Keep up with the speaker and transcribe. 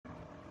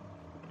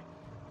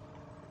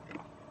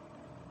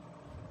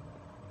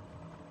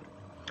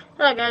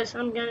Hello guys,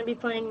 I'm gonna be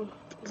playing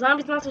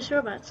Zombies Monsters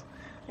Robots.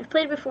 I've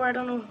played before, I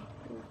don't know.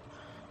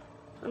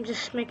 I'm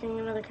just making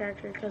another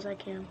character because I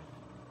can.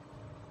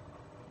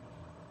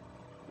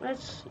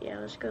 Let's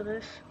go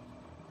this.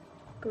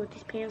 Go with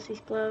these pants,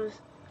 these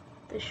gloves,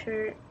 this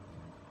shirt.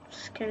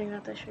 Just kidding,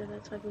 not that shirt,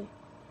 that's ugly.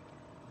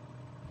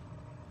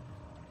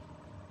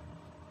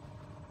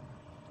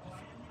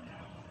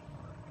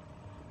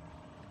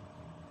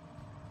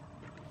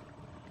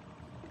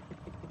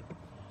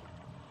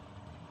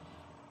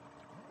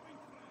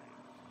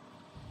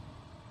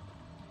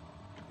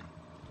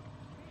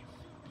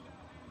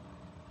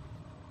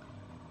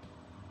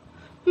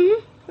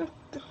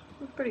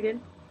 That's pretty good.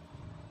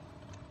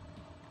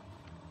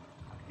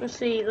 Let's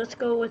see, let's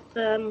go with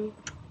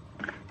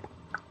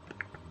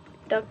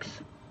ducks.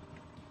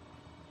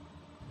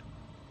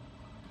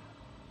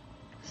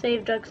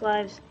 Save ducks'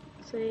 lives.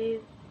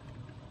 Save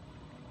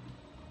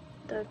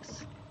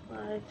ducks'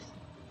 lives.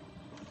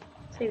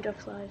 Save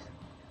ducks' lives.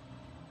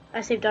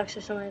 I save ducks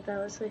or something like that.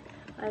 Let's see.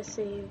 I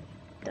save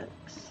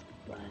ducks'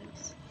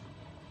 lives.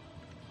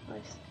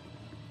 Lives.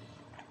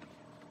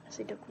 I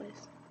save duck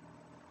lives.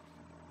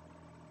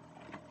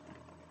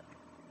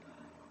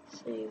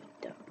 Save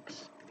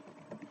ducks.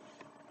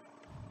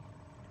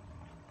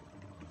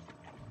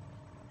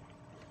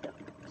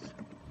 Ducks.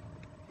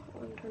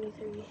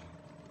 123.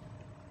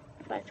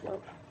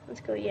 512. Let's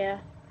go, yeah.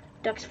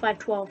 Ducks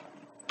 512.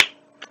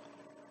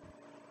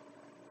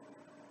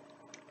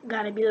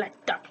 Gotta be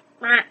like duck.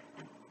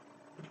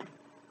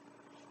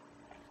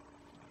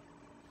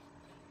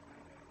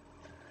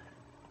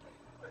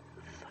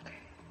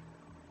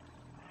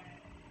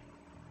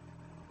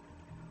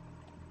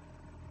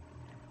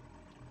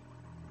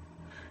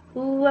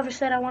 Whoever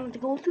said I wanted to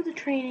go through the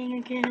training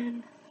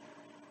again?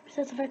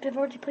 Besides the fact I've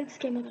already played this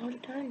game like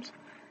 100 times.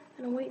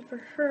 And I'm waiting for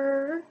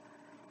her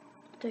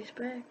to text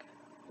back.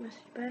 Message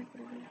back,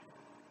 whatever.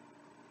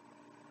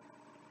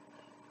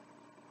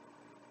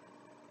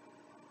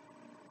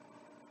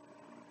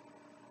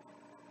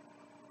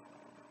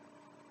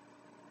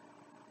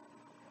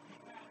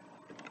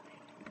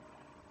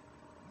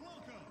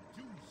 Welcome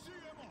to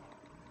ZMR,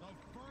 the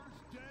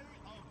first day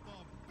of the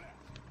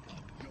best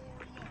of your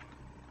life.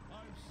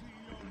 I'm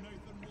CEO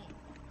Nathan Wolf,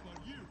 but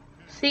you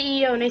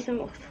CEO Nathan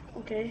Wolf.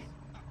 Okay.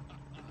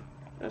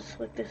 Let's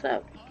look this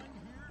up. I'm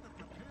here to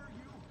prepare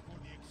you for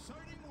the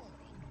exciting world.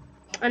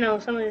 I know,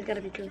 some of it's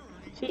gotta be true.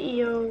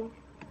 CEO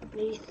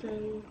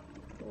Nathan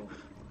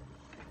Wolf.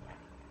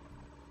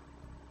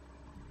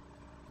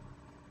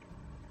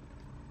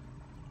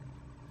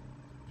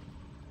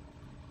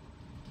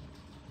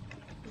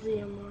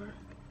 ZMR.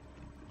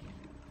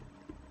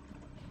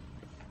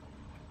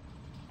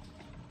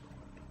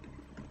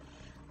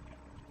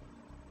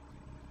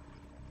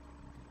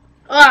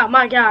 Oh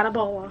my god, a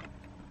ball.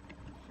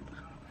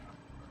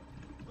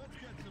 Let's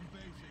get some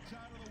basics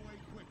out of the way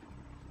quickly.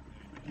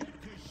 Get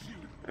to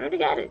shoot. I already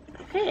got it.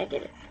 Okay, I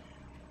get it.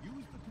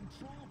 Use the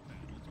control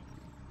panel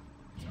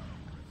to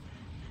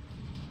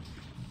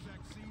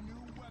sexy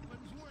new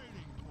weapons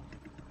waiting for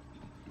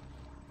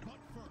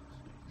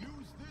you.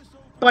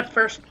 But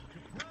first, to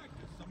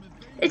practice some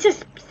advanced it's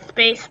just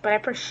space, but I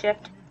press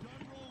shift. When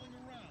you're done rolling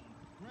around,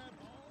 grab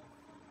all.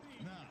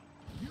 Now,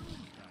 use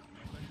that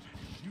weapon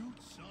to shoot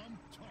some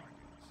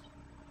targets.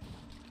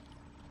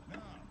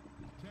 Now,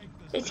 take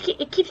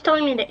the It keeps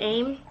telling me to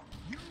aim,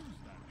 use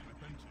that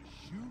weapon to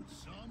shoot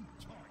some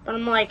targets. but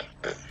I'm like,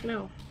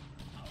 no.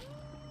 Nice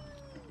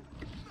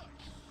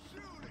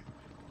shooting.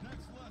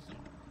 Next lesson,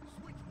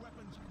 switch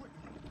weapons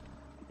quickly.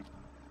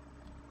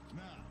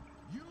 Now,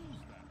 use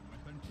that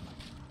weapon to...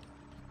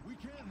 We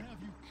can't have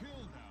you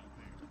killed out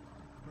there.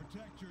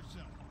 Protect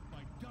yourself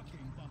by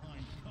ducking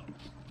behind cover.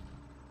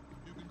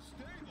 You can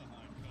stay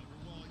behind cover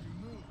while you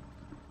move.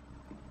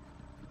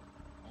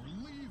 Or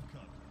leave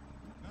cover.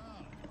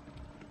 Now,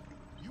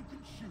 you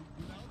can shoot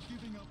without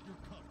giving up your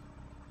cover.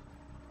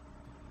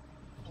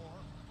 Or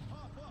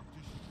pop up to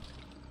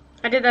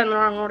shoot. I did that in the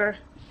wrong order.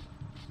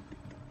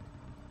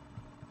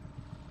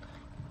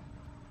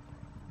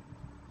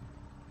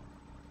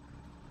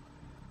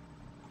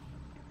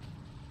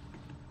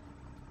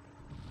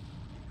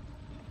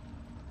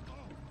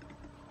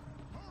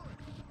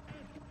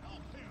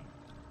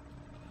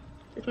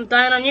 This one's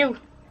dying on you.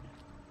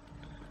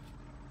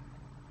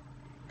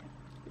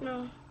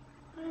 No.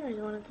 I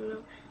really wanted to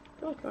know.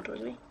 Don't come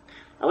towards me.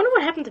 I wonder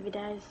what happens if he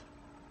dies.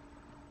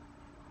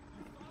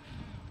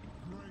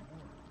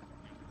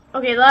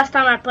 Okay, the last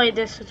time I played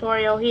this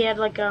tutorial, he had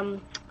like an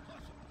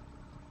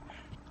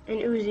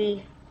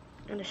Uzi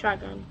and a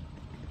shotgun.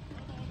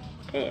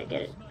 Okay, I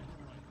get it.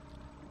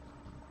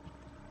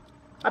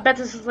 I bet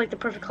this is like the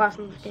perfect class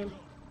in this game.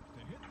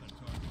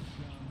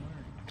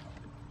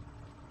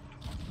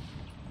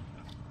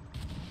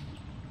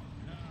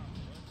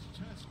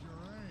 Test your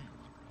aim.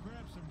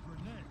 Grab some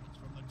grenades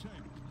from the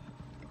table.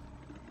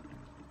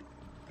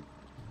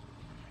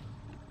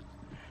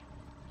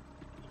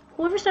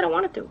 Whoever said I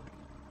wanted to.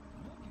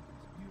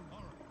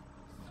 Alright.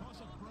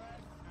 Toss a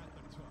frag at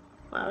the top.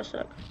 Wow, that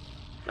sucks.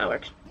 That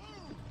works.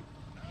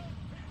 Now,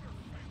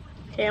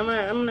 your favorite Okay, I'm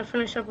gonna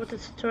finish up with the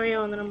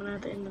tutorial and then I'm gonna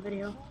have to end the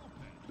video.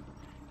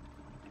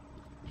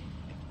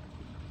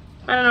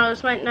 I don't know,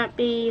 this might not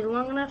be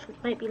long enough, it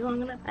might be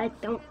long enough, I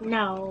don't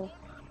know.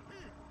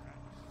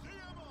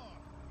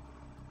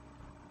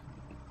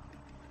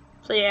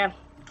 So yeah.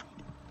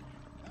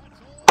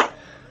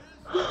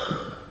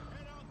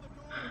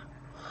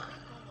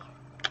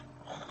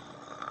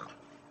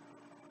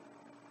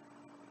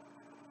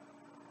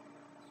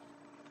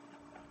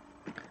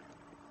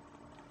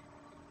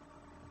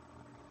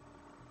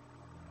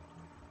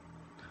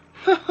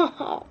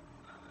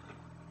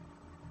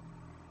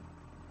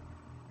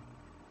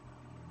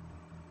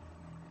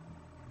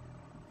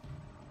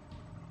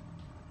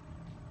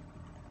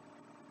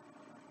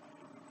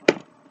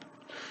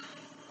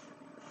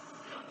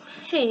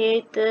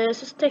 Hate this.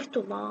 This takes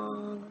too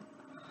long.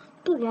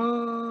 Too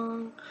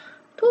long.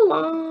 Too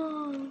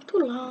long. Too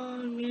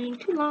long, man.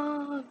 Too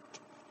long.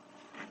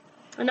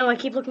 I know I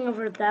keep looking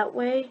over that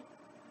way,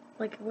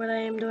 like what I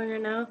am doing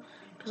right now,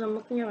 because I'm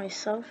looking at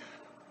myself.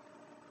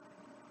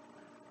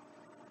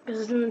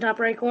 Because it's in the top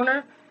right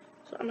corner.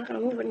 So I'm not going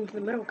to move it into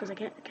the middle because I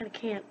kind of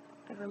can't.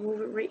 I'm going to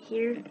move it right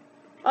here.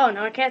 Oh,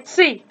 now I can't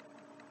see.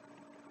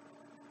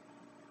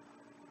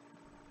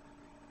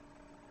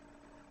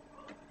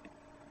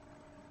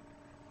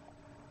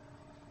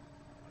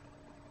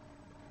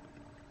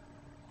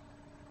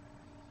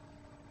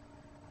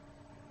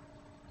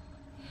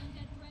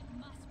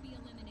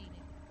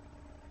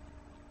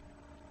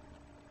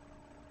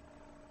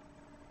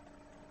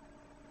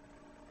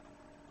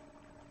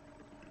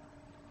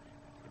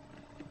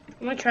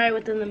 I'm gonna try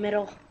within the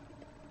middle.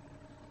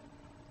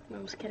 No,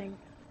 I'm just kidding.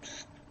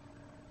 Just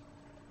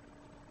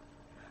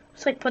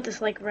like put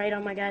this like right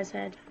on my guy's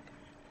head.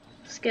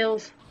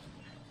 Skills.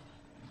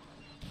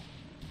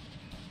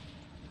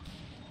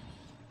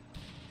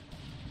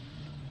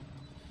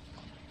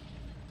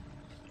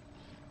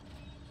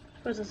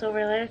 What's this over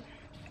there?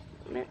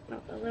 No,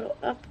 a little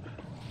up.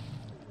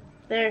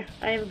 There,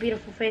 I have a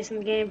beautiful face in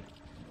the game.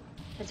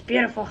 It's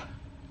beautiful.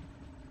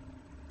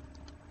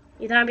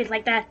 You zombies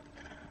like that?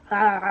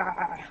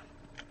 Ah.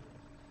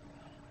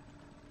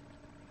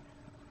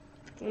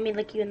 Let me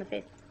lick you in the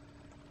face.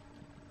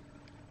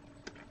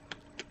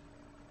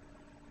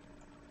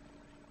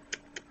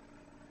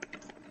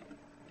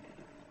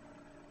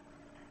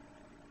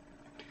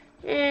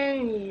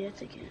 And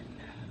yet again.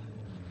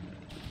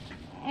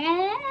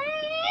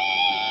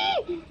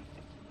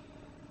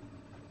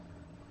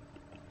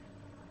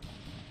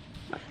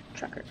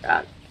 Trucker.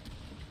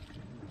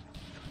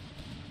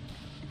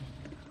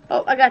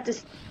 Oh, I got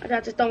this. I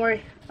got this. Don't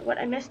worry. What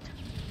I missed?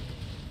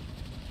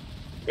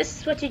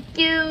 This is what you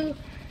do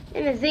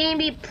in the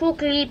zombie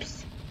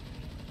apocalypse.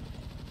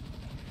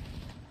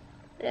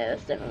 Yeah,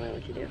 that's definitely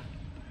what you do.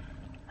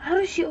 How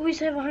does she always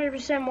have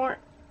 100% more?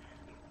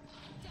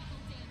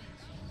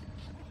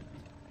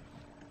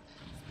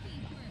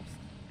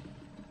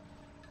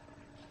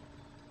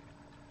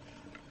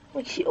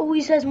 Like, she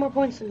always has more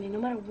points than me, no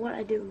matter what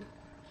I do.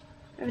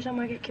 Every time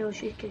I get killed,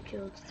 she gets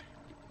killed.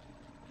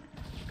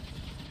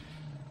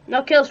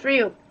 No kills for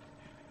you.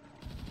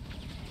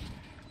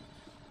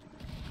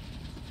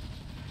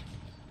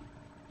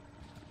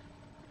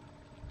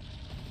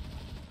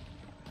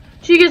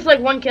 She gets like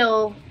 1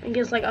 kill and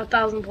gets like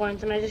 1,000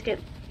 points, and I just get.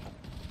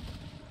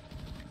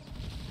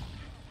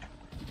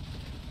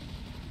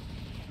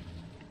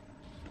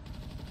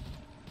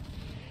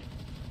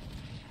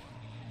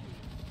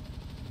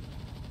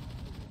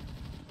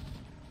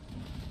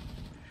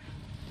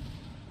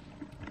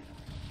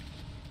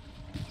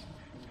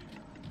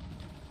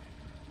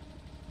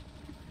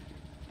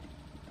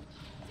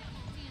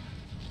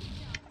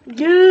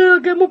 Yeah,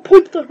 get more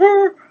points to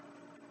her.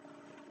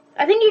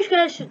 I think you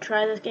guys should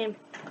try this game.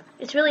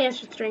 It's really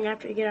interesting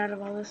after you get out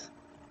of all this.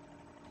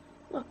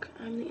 Look,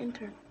 I'm the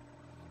intern.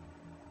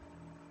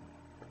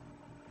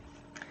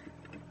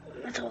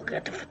 That's all I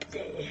got for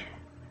today.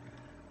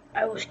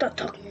 I will start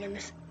talking in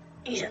this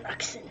Asian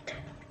accent.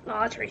 No,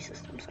 that's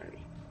racist. I'm sorry.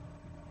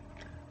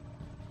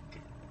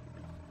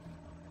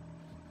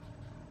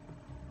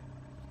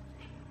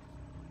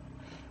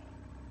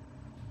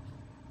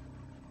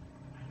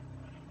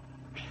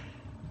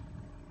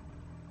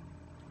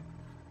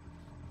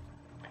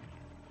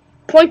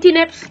 Pointy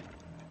nips.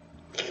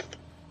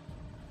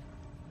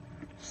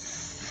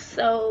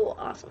 So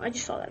awesome. I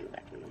just saw that in the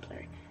background. I'm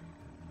sorry.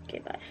 Okay,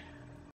 bye.